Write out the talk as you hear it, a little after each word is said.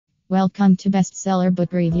Welcome to Bestseller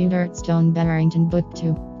Book Review. Stone Barrington Book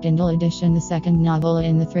 2, Kindle Edition, the second novel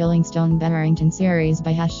in the thrilling Stone Barrington series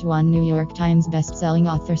by #1 New York Times bestselling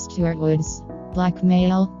author Stuart Woods.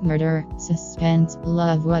 Blackmail, murder, suspense,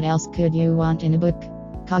 love. What else could you want in a book?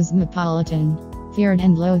 Cosmopolitan. Feared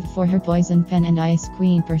and loathed for her poison pen and ice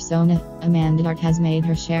queen persona, Amanda Dart has made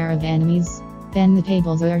her share of enemies. Then the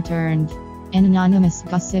tables are turned. An anonymous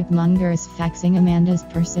gossip monger is faxing Amanda's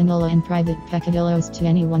personal and private peccadillos to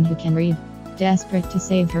anyone who can read. Desperate to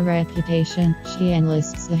save her reputation, she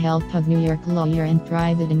enlists the help of New York lawyer and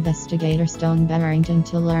private investigator Stone Barrington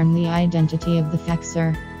to learn the identity of the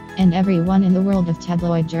faxer. And everyone in the world of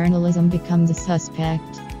tabloid journalism becomes a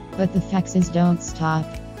suspect. But the faxes don't stop.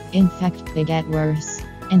 In fact, they get worse.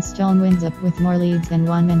 And Stone winds up with more leads than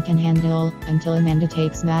one man can handle, until Amanda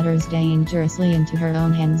takes matters dangerously into her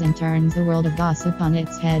own hands and turns the world of gossip on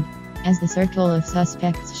its head. As the circle of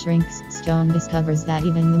suspects shrinks, Stone discovers that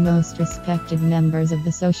even the most respected members of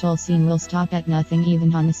the social scene will stop at nothing, even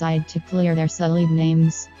homicide, to clear their sullied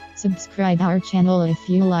names. Subscribe our channel if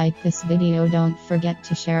you like this video. Don't forget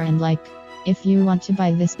to share and like. If you want to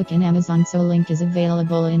buy this book in Amazon, so link is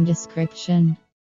available in description.